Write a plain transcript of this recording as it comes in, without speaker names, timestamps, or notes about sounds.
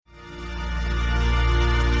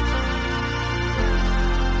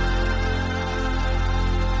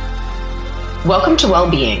Welcome to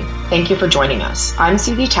WellBeing. Thank you for joining us. I'm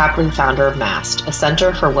Susie Tapley, founder of MAST, a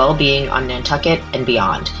center for well-being on Nantucket and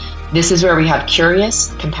beyond. This is where we have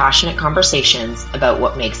curious, compassionate conversations about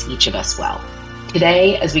what makes each of us well.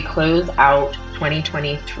 Today, as we close out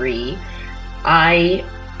 2023, I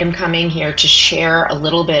am coming here to share a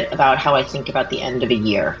little bit about how I think about the end of a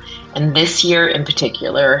year. And this year in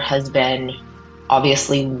particular has been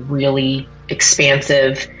obviously really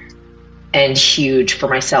expansive and huge for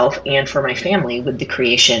myself and for my family with the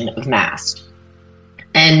creation of MAST.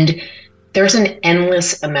 And there's an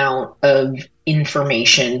endless amount of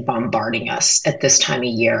information bombarding us at this time of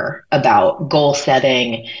year about goal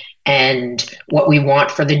setting and what we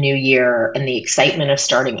want for the new year and the excitement of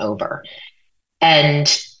starting over.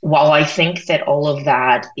 And while I think that all of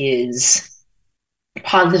that is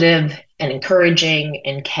positive and encouraging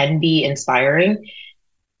and can be inspiring,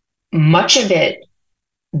 much of it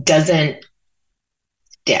doesn't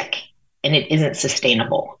stick and it isn't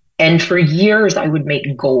sustainable. And for years, I would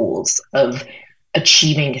make goals of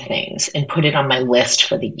achieving things and put it on my list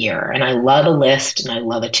for the year. And I love a list and I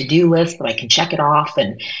love a to-do list that I can check it off.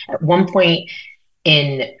 And at one point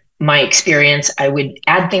in my experience, I would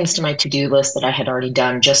add things to my to-do list that I had already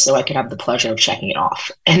done just so I could have the pleasure of checking it off.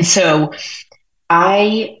 And so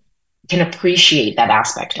I can appreciate that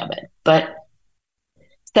aspect of it. But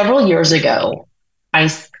several years ago,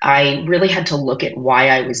 I really had to look at why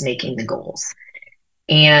I was making the goals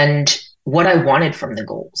and what I wanted from the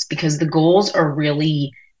goals, because the goals are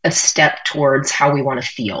really a step towards how we want to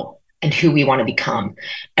feel and who we want to become.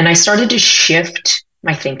 And I started to shift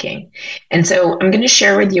my thinking. And so I'm going to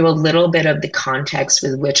share with you a little bit of the context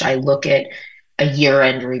with which I look at a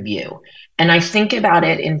year-end review. And I think about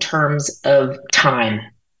it in terms of time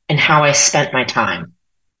and how I spent my time.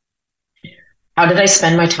 How did I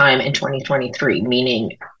spend my time in 2023?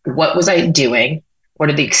 Meaning, what was I doing? What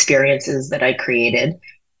are the experiences that I created?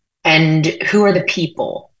 And who are the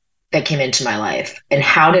people that came into my life? And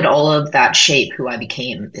how did all of that shape who I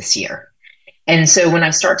became this year? And so when I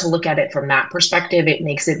start to look at it from that perspective, it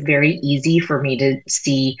makes it very easy for me to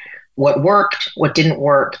see what worked, what didn't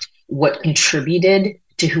work, what contributed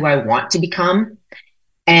to who I want to become,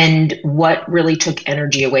 and what really took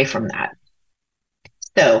energy away from that.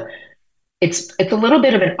 So it's a little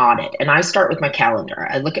bit of an audit, and I start with my calendar.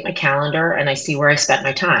 I look at my calendar and I see where I spent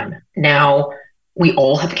my time. Now, we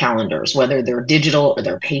all have calendars, whether they're digital or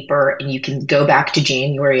they're paper, and you can go back to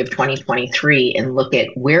January of 2023 and look at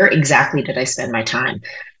where exactly did I spend my time?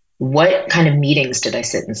 What kind of meetings did I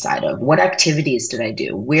sit inside of? What activities did I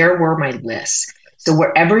do? Where were my lists? So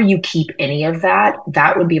wherever you keep any of that,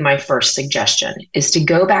 that would be my first suggestion, is to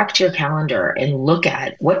go back to your calendar and look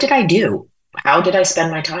at, what did I do? How did I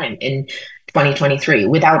spend my time in 2023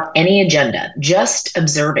 without any agenda, just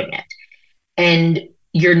observing it? And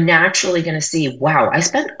you're naturally going to see, wow, I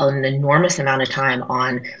spent an enormous amount of time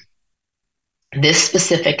on this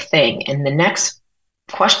specific thing. And the next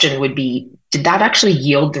question would be, did that actually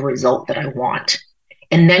yield the result that I want?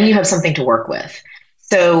 And then you have something to work with.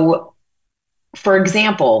 So, for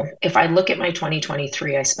example, if I look at my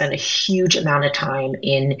 2023, I spent a huge amount of time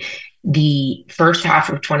in the first half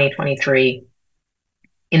of 2023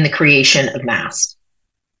 in the creation of MAST,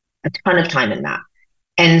 a ton of time in that.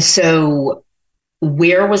 And so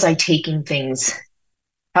where was I taking things?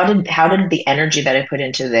 How did the energy that I put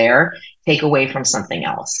into there take away from something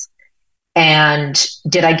else? And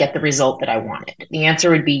did I get the result that I wanted? The answer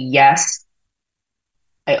would be yes.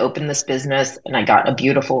 I opened this business and I got a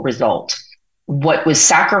beautiful result. What was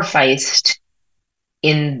sacrificed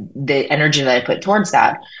in the energy that I put towards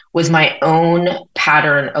that was my own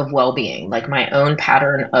pattern of well-being, like my own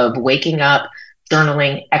pattern of waking up,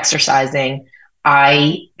 journaling, exercising.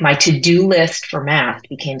 My to-do list for MAST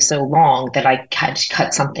became so long that I had to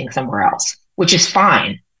cut something somewhere else, which is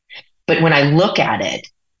fine. But when I look at it,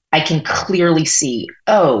 I can clearly see,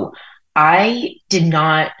 oh, I did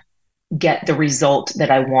not get the result that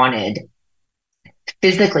I wanted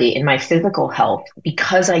physically in my physical health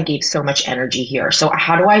because I gave so much energy here. So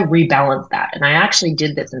how do I rebalance that? And I actually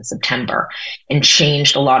did this in September and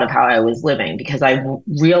changed a lot of how I was living, because I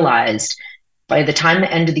realized by the time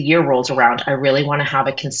the end of the year rolls around, I really want to have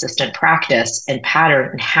a consistent practice and pattern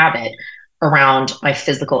and habit around my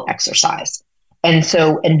physical exercise. And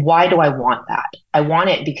why do I want that? I want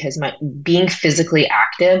it because being physically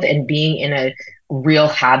active and being in a real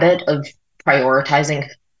habit of prioritizing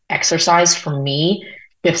exercise for me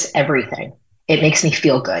shifts everything. It makes me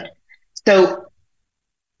feel good. So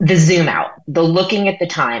the zoom out, the looking at the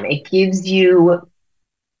time, it gives you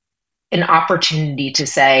an opportunity to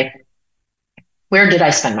say, where did I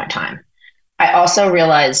spend my time? I also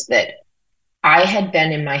realized that I had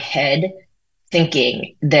been in my head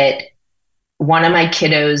thinking that one of my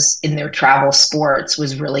kiddos in their travel sports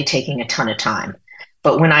was really taking a ton of time.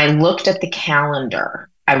 But when I looked at the calendar,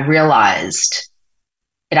 I realized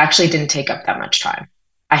it actually didn't take up that much time.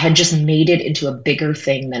 I had just made it into a bigger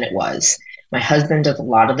thing than it was. My husband does a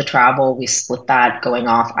lot of the travel. We split that going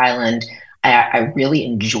off island. I really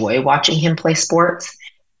enjoy watching him play sports.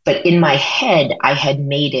 But in my head, I had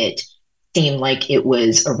made it seem like it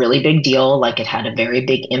was a really big deal, like it had a very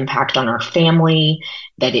big impact on our family,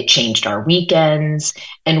 that it changed our weekends.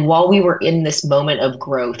 And while we were in this moment of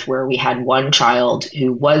growth where we had one child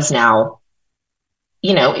who was now,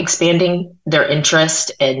 expanding their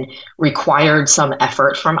interest and required some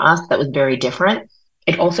effort from us that was very different,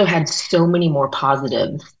 it also had so many more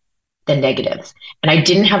positives than negatives. And I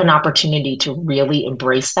didn't have an opportunity to really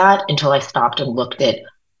embrace that until I stopped and looked at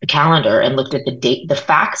the calendar and looked at the date, the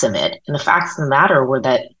facts of it. And the facts of the matter were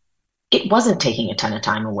that it wasn't taking a ton of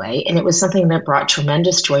time away. And it was something that brought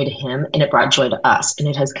tremendous joy to him and it brought joy to us. And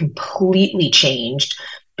it has completely changed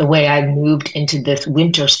the way I moved into this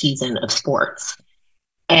winter season of sports.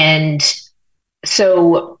 And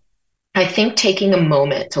so I think taking a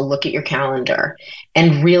moment to look at your calendar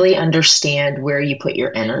and really understand where you put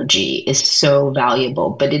your energy is so valuable,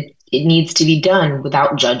 but it needs to be done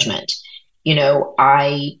without judgment.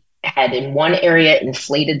 I had in one area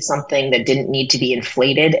inflated something that didn't need to be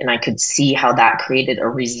inflated, and I could see how that created a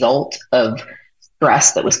result of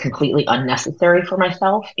stress that was completely unnecessary for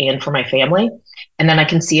myself and for my family. And then I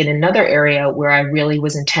can see in another area where I really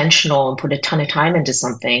was intentional and put a ton of time into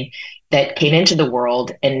something that came into the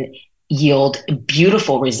world and yield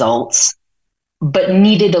beautiful results, but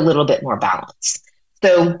needed a little bit more balance.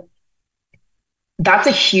 So that's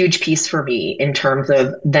a huge piece for me in terms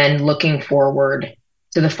of then looking forward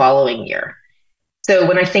to the following year. So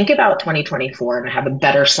when I think about 2024 and I have a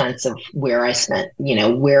better sense of where I spent,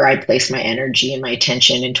 where I placed my energy and my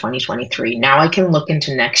attention in 2023, now I can look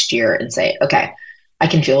into next year and say, okay, I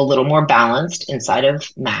can feel a little more balanced inside of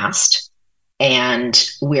MAST. And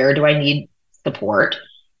where do I need support?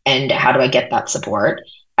 And how do I get that support?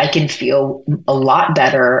 I can feel a lot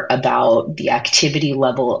better about the activity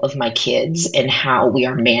level of my kids and how we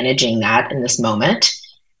are managing that in this moment,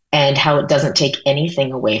 and how it doesn't take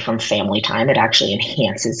anything away from family time. It actually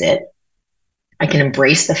enhances it. I can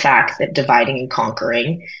embrace the fact that dividing and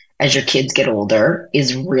conquering as your kids get older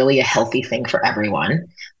is really a healthy thing for everyone.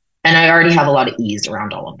 And I already have a lot of ease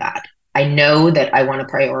around all of that. I know that I want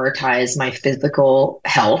to prioritize my physical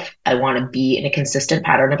health. I want to be in a consistent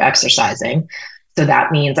pattern of exercising. So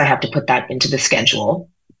that means I have to put that into the schedule.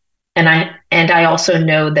 And I also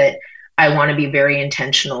know that I want to be very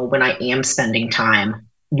intentional when I am spending time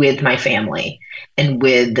with my family and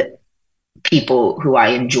with people who I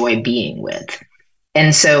enjoy being with.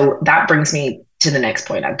 And so that brings me to the next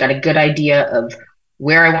point. I've got a good idea of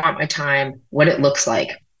where I want my time, what it looks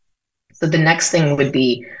like. So the next thing would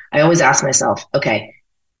be, I always ask myself, okay,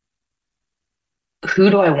 who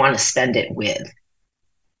do I want to spend it with?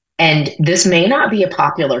 And this may not be a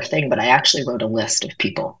popular thing, but I actually wrote a list of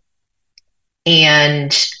people.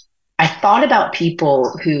 And I thought about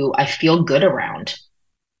people who I feel good around,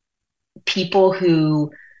 people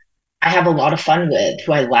who I have a lot of fun with,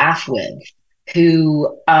 who I laugh with,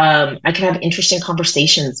 who I can have interesting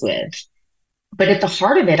conversations with. But at the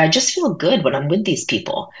heart of it, I just feel good when I'm with these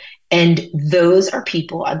people. And those are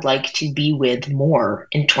people I'd like to be with more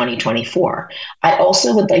in 2024. I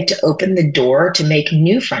also would like to open the door to make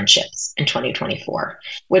new friendships in 2024,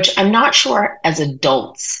 which I'm not sure as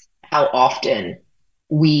adults how often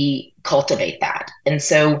we cultivate that. And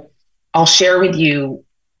so I'll share with you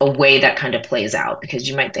a way that kind of plays out, because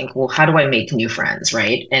you might think, well, how do I make new friends,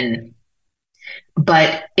 right?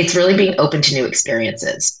 But it's really being open to new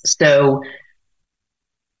experiences. So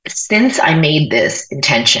since I made this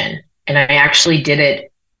intention, and I actually did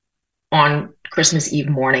it on Christmas Eve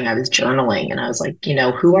morning, I was journaling and I was like,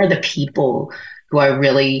 who are the people who I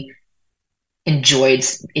really enjoyed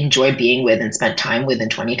being with and spent time with in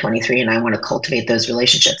 2023, and I want to cultivate those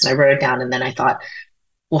relationships. And I wrote it down, and then I thought,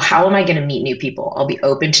 well, how am I going to meet new people? I'll be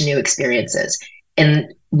open to new experiences.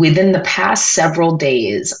 And within the past several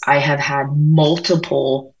days, I have had more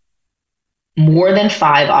than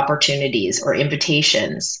 5 opportunities or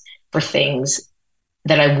invitations for things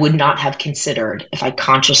that I would not have considered if I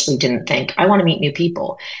consciously didn't think, I want to meet new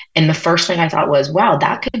people. And the first thing I thought was, wow,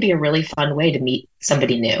 that could be a really fun way to meet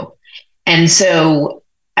somebody new. And so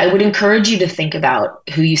I would encourage you to think about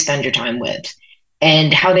who you spend your time with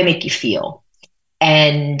and how they make you feel.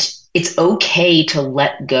 And it's okay to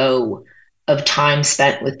let go of time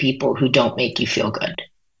spent with people who don't make you feel good.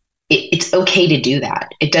 It's okay to do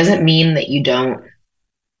that. It doesn't mean that you don't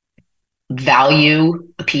value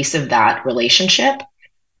a piece of that relationship.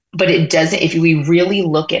 But it doesn't, if we really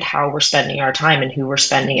look at how we're spending our time and who we're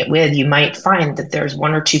spending it with, you might find that there's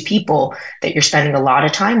one or two people that you're spending a lot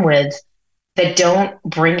of time with that don't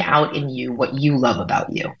bring out in you what you love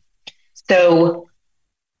about you. So,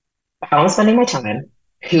 how I'm spending my time,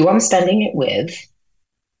 who I'm spending it with,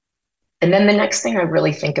 and then the next thing I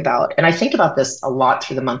really think about, and I think about this a lot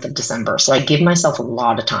through the month of December, so I give myself a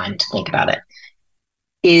lot of time to think about it,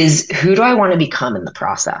 is who do I want to become in the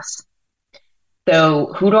process?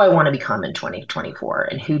 So, who do I want to become in 2024?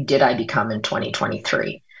 And who did I become in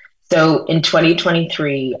 2023? So, in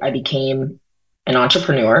 2023, I became an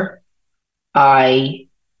entrepreneur. I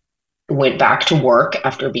went back to work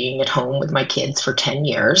after being at home with my kids for 10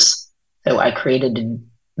 years. So, I created a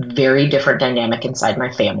very different dynamic inside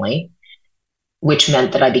my family, which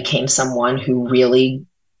meant that I became someone who really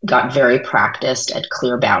got very practiced at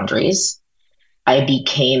clear boundaries. I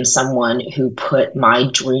became someone who put my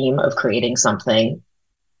dream of creating something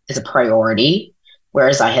as a priority,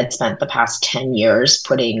 whereas I had spent the past 10 years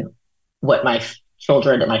putting what my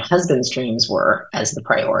children and my husband's dreams were as the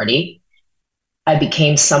priority. I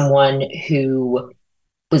became someone who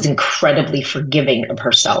was incredibly forgiving of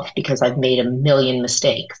herself because I've made a million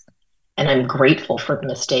mistakes. And I'm grateful for the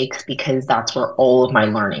mistakes because that's where all of my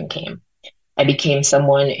learning came. I became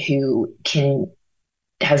someone who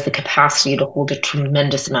has the capacity to hold a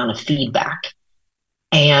tremendous amount of feedback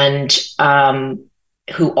and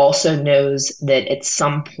who also knows that at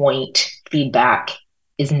some point feedback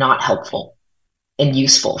is not helpful and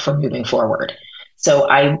useful for moving forward. So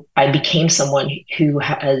I became someone who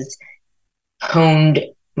has honed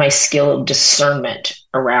my skill of discernment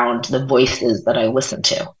around the voices that I listen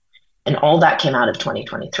to. And all that came out of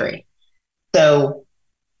 2023. So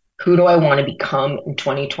who do I want to become in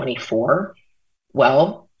 2024?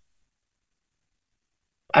 Well,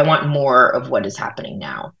 I want more of what is happening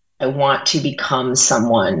now. I want to become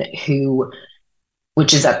someone who,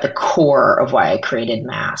 which is at the core of why I created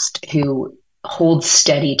MAST, who holds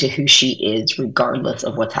steady to who she is, regardless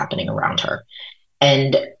of what's happening around her.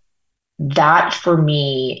 And that for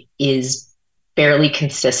me is fairly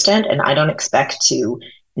consistent. And I don't expect to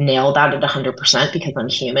nail that at 100% because I'm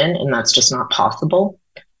human and that's just not possible.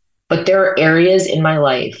 But there are areas in my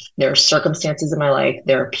life, there are circumstances in my life,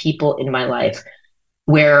 there are people in my life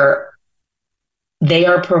where they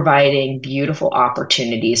are providing beautiful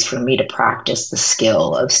opportunities for me to practice the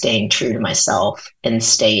skill of staying true to myself and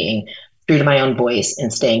staying true to my own voice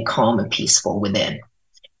and staying calm and peaceful within.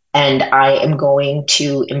 And I am going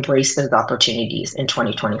to embrace those opportunities in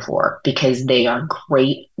 2024 because they are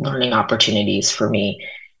great learning opportunities for me.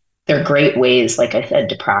 They're great ways, like I said,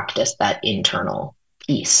 to practice that internal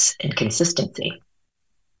peace and consistency.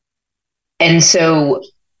 And so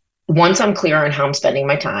once I'm clear on how I'm spending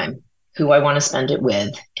my time, who I want to spend it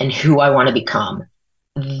with, and who I want to become,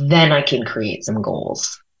 then I can create some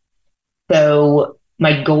goals. So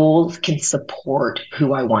my goals can support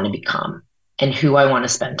who I want to become and who I want to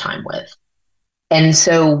spend time with. And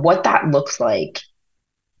so what that looks like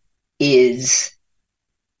is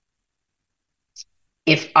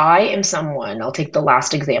if I am someone, I'll take the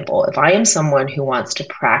last example. If I am someone who wants to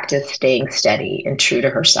practice staying steady and true to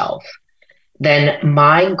herself, then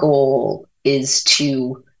my goal is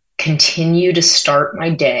to continue to start my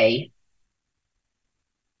day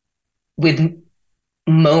with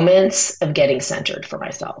moments of getting centered for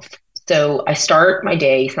myself. So I start my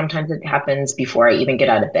day, sometimes it happens before I even get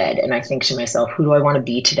out of bed, and I think to myself, who do I want to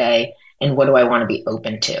be today? And what do I want to be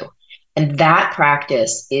open to? And that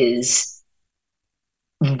practice is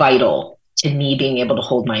vital to me being able to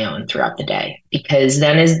hold my own throughout the day, because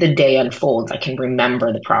then as the day unfolds, I can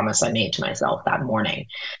remember the promise I made to myself that morning.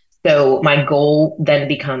 So my goal then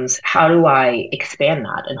becomes, how do I expand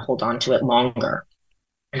that and hold on to it longer?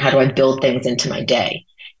 And how do I build things into my day?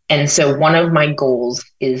 And so one of my goals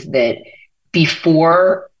is that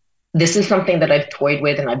before, this is something that I've toyed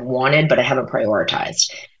with and I've wanted, but I haven't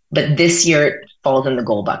prioritized. But this year it falls in the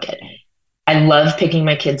goal bucket. I love picking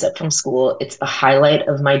my kids up from school. It's the highlight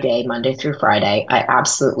of my day, Monday through Friday. I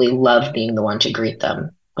absolutely love being the one to greet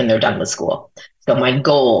them when they're done with school. So my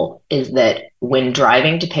goal is that when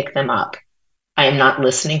driving to pick them up, I am not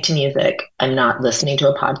listening to music. I'm not listening to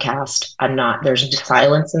a podcast. There's just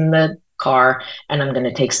silence in the car, and I'm going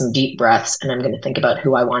to take some deep breaths and I'm going to think about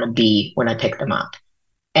who I want to be when I pick them up.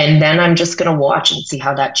 And then I'm just going to watch and see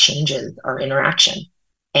how that changes our interaction.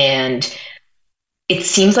 And it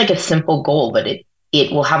seems like a simple goal, but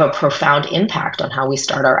it will have a profound impact on how we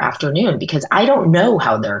start our afternoon, because I don't know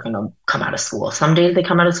how they're going to come out of school. Some days they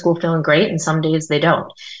come out of school feeling great and some days they don't.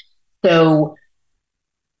 So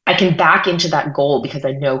I can back into that goal because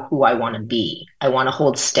I know who I want to be. I want to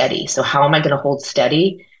hold steady. So how am I going to hold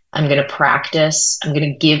steady? I'm going to practice. I'm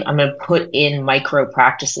going to put in micro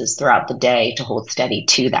practices throughout the day to hold steady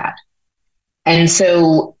to that. And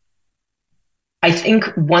so I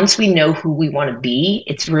think once we know who we want to be,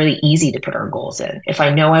 it's really easy to put our goals in. If I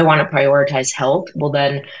know I want to prioritize health, well,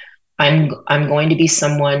 then I'm going to be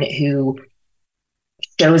someone who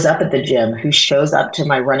shows up at the gym, who shows up to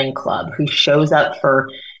my running club, who shows up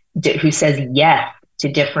who says yes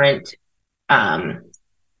to different,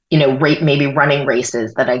 maybe running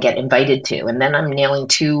races that I get invited to. And then I'm nailing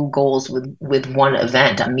two goals with one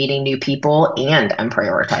event. I'm meeting new people and I'm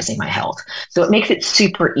prioritizing my health. So it makes it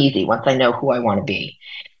super easy once I know who I want to be.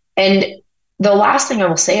 And the last thing I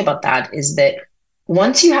will say about that is that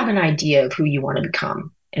once you have an idea of who you want to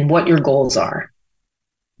become and what your goals are,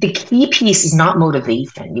 the key piece is not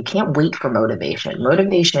motivation. You can't wait for motivation.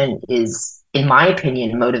 Motivation is, in my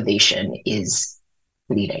opinion, motivation is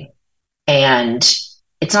fleeting and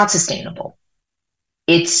it's not sustainable.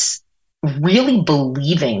 It's really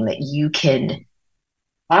believing that you can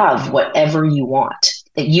have whatever you want,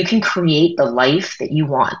 that you can create the life that you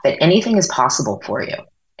want, that anything is possible for you.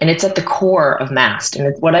 And it's at the core of MAST. And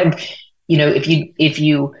it's what if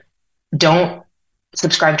you don't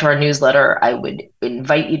subscribe to our newsletter, I would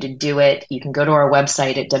invite you to do it. You can go to our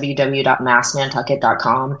website at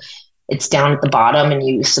www.mastnantucket.com. It's down at the bottom and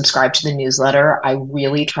you subscribe to the newsletter. I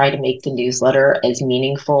really try to make the newsletter as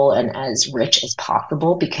meaningful and as rich as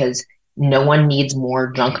possible because no one needs more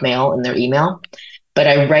junk mail in their email. But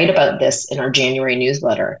I write about this in our January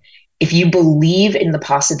newsletter. If you believe in the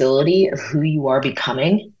possibility of who you are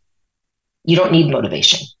becoming, you don't need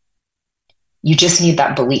motivation. You just need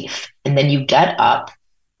that belief. And then you get up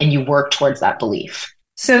and you work towards that belief.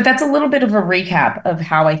 So that's a little bit of a recap of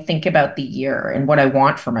how I think about the year and what I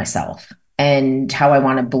want for myself and how I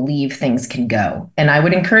want to believe things can go. And I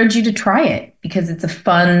would encourage you to try it because it's a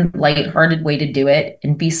fun, lighthearted way to do it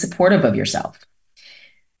and be supportive of yourself.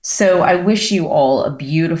 So I wish you all a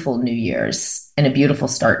beautiful New Year's and a beautiful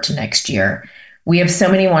start to next year. We have so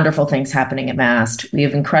many wonderful things happening at MAST. We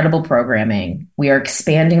have incredible programming. We are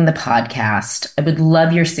expanding the podcast. I would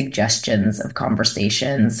love your suggestions of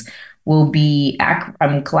conversations.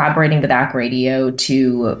 I'm collaborating with AC Radio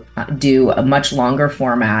to do a much longer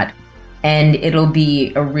format, and it'll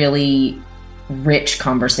be a really rich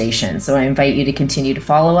conversation. So I invite you to continue to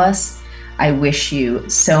follow us. I wish you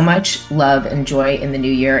so much love and joy in the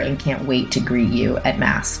new year and can't wait to greet you at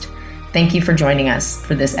MAST. Thank you for joining us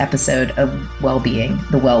for this episode of WellBeing,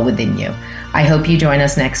 the Well Within You. I hope you join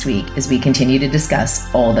us next week as we continue to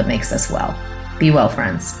discuss all that makes us well. Be well,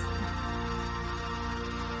 friends.